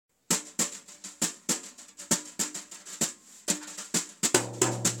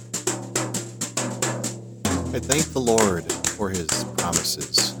I thank the Lord for his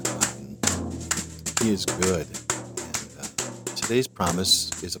promises. He is good. And today's promise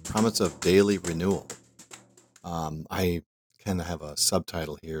is a promise of daily renewal. I kind of have a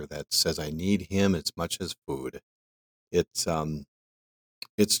subtitle here that says, I need him as much as food. It's, um,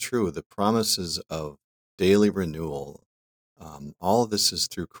 it's true. The promises of daily renewal, all of this is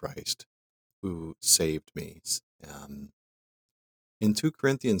through Christ who saved me. Um, in 2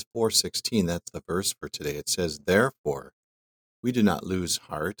 Corinthians 4:16, that's the verse for today. It says, therefore, we do not lose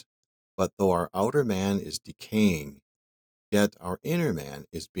heart, but though our outer man is decaying, yet our inner man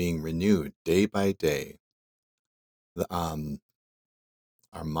is being renewed day by day. The,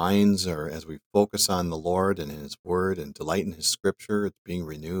 our minds are, as we focus on the Lord and in His Word and delight in His Scripture, it's being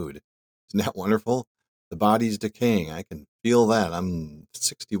renewed. Isn't that wonderful? The body's decaying. I can feel that. I'm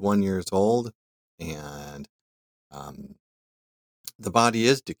 61 years old, and um, the body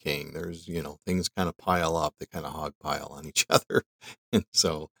is decaying. There's, things kind of pile up. They kind of hog pile on each other, and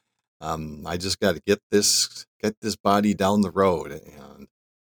so I just got to get this body down the road, and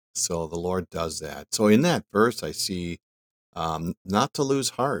so the Lord does that. So in that verse, I see not to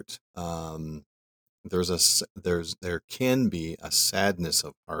lose heart. There can be a sadness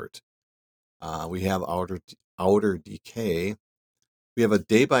of heart. We have outer decay. We have a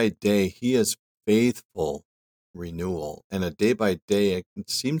day by day. He is faithful renewal, and a day by day. It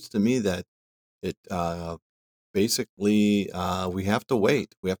seems to me that it basically we have to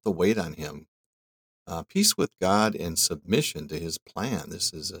wait. We have to wait on Him. Peace with God and submission to His plan.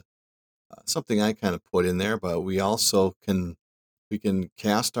 This is something I kind of put in there, but we can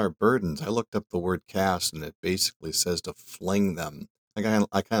cast our burdens. I looked up the word cast, and it basically says to fling them. I kind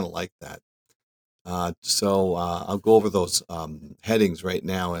of like that. So I'll go over those headings right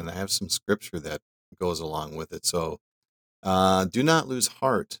now, and I have some scripture that goes along with it. So do not lose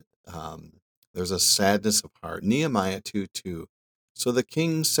heart. Um, there's a sadness of heart. Nehemiah 2:2. So the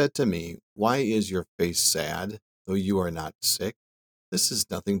king said to me, why is your face sad, though you are not sick? This is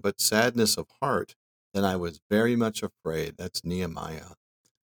nothing but sadness of heart. Then I was very much afraid. That's Nehemiah.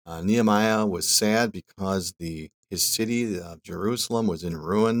 Nehemiah was sad because his city, Jerusalem, was in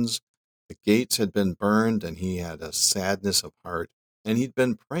ruins. The gates had been burned, and he had a sadness of heart. And he'd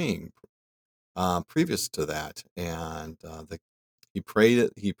been praying previous to that, and he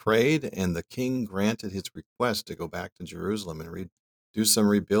prayed, and the king granted his request to go back to Jerusalem and do some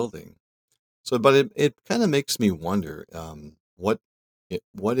rebuilding. So, but it kind of makes me wonder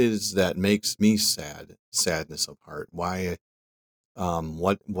what is that makes me sad? Sadness of heart. Why?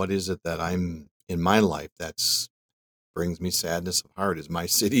 What is it that I'm in my life that's brings me sadness of heart? Is my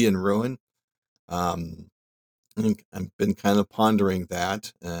city in ruin? Um, I've been kind of pondering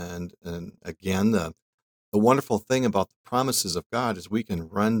that, and again, the wonderful thing about the promises of God is we can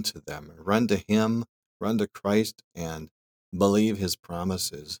run to them, run to Him, run to Christ, and believe His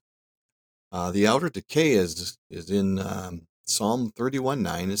promises. The outer decay is in Psalm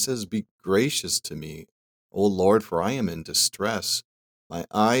 31:9. It says, "Be gracious to me, O Lord, for I am in distress. My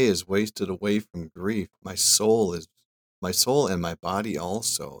eye is wasted away from grief. My soul and my body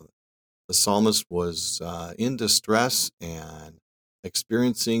also." The psalmist was in distress and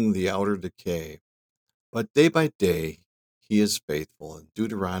experiencing the outer decay. But day by day, he is faithful. In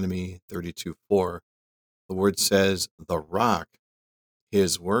Deuteronomy 32:4, the word says, "The rock,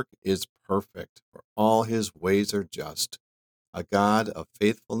 his work is perfect, for all his ways are just. A God of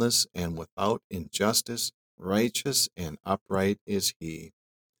faithfulness and without injustice, righteous and upright is he."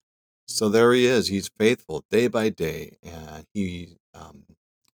 So there he is. He's faithful day by day, and he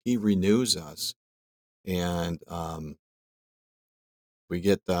renews us, and we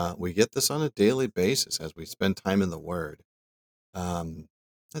get this on a daily basis as we spend time in the Word. Um,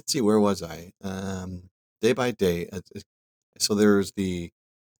 let's see, where was I? Day by day. So there's the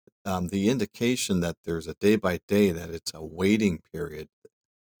indication that there's a day by day, that it's a waiting period.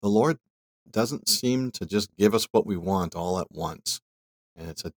 The Lord doesn't seem to just give us what we want all at once, and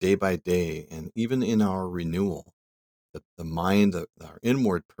it's a day by day. And even in our renewal, the mind, our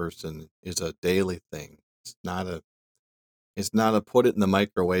inward person, is a daily thing. It's not a put it in the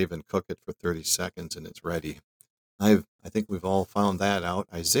microwave and cook it for 30 seconds and it's ready. I think we've all found that out.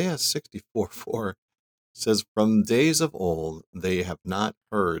 Isaiah 64:4 says, "From days of old they have not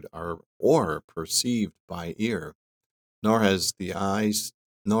heard or perceived by ear, nor has the eyes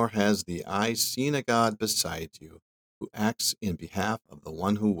seen a God beside you, who acts in behalf of the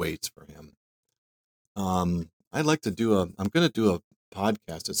one who waits for him." I'm going to do a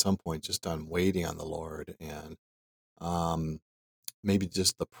podcast at some point just on waiting on the Lord, and um, maybe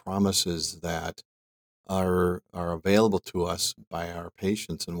just the promises that are available to us by our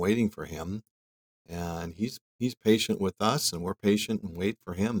patience and waiting for Him. and He's patient with us, and we're patient and wait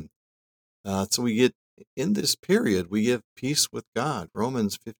for Him. So we get in this period, we give peace with God.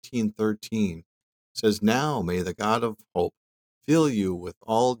 Romans 15:13 says, "Now may the God of hope fill you with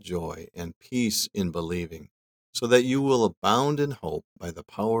all joy and peace in believing, so that you will abound in hope by the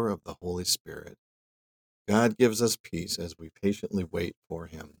power of the Holy Spirit." God gives us peace as we patiently wait for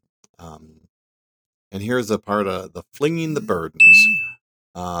Him. Um, and here's the part of the flinging the burdens,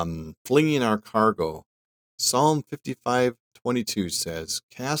 flinging our cargo. Psalm 55:22 says,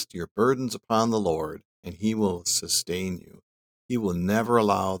 "Cast your burdens upon the Lord, and He will sustain you. He will never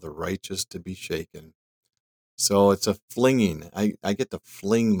allow the righteous to be shaken." So it's a flinging. I get to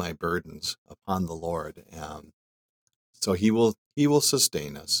fling my burdens upon the Lord. So He will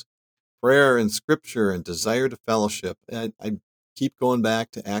sustain us. Prayer and Scripture and desire to fellowship. I keep going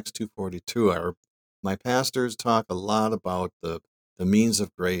back to Acts 2:42. My pastors talk a lot about the means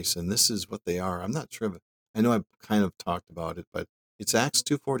of grace, and this is what they are. I'm not sure. I know I've kind of talked about it, but it's Acts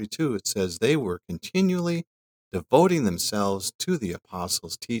 2:42. It says they were continually devoting themselves to the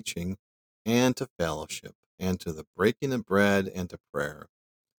apostles' teaching and to fellowship and to the breaking of bread and to prayer.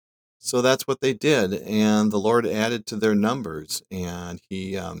 So that's what they did, and the Lord added to their numbers, and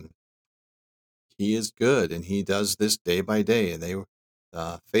He is good, and He does this day by day. And they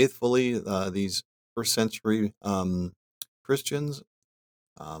faithfully, these first century Christians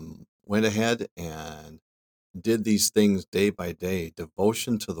went ahead and did these things day by day: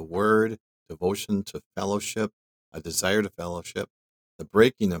 devotion to the Word, devotion to fellowship, a desire to fellowship, the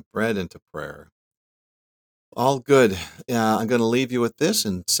breaking of bread, and to prayer. All good. I'm going to leave you with this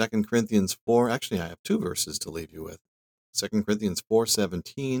in 2 Corinthians 4. Actually, I have two verses to leave you with. 2 Corinthians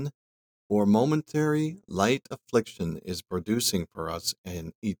 4:17. "For momentary light affliction is producing for us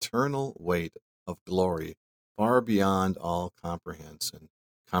an eternal weight of glory far beyond all comprehension."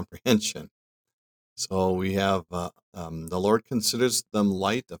 So we have the Lord considers them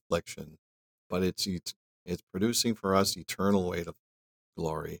light affliction, but it's producing for us eternal weight of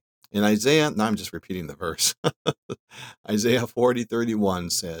glory. In Isaiah, now I'm just repeating the verse. Isaiah 40:31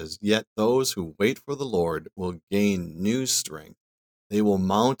 says, "Yet those who wait for the Lord will gain new strength. They will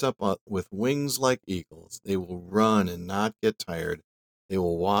mount up with wings like eagles. They will run and not get tired. They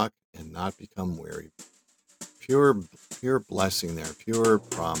will walk and not become weary." Pure, pure blessing there, pure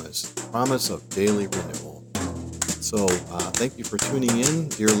promise of daily renewal. So thank you for tuning in,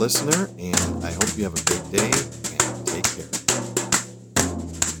 dear listener, and I hope you have a great day, and take care.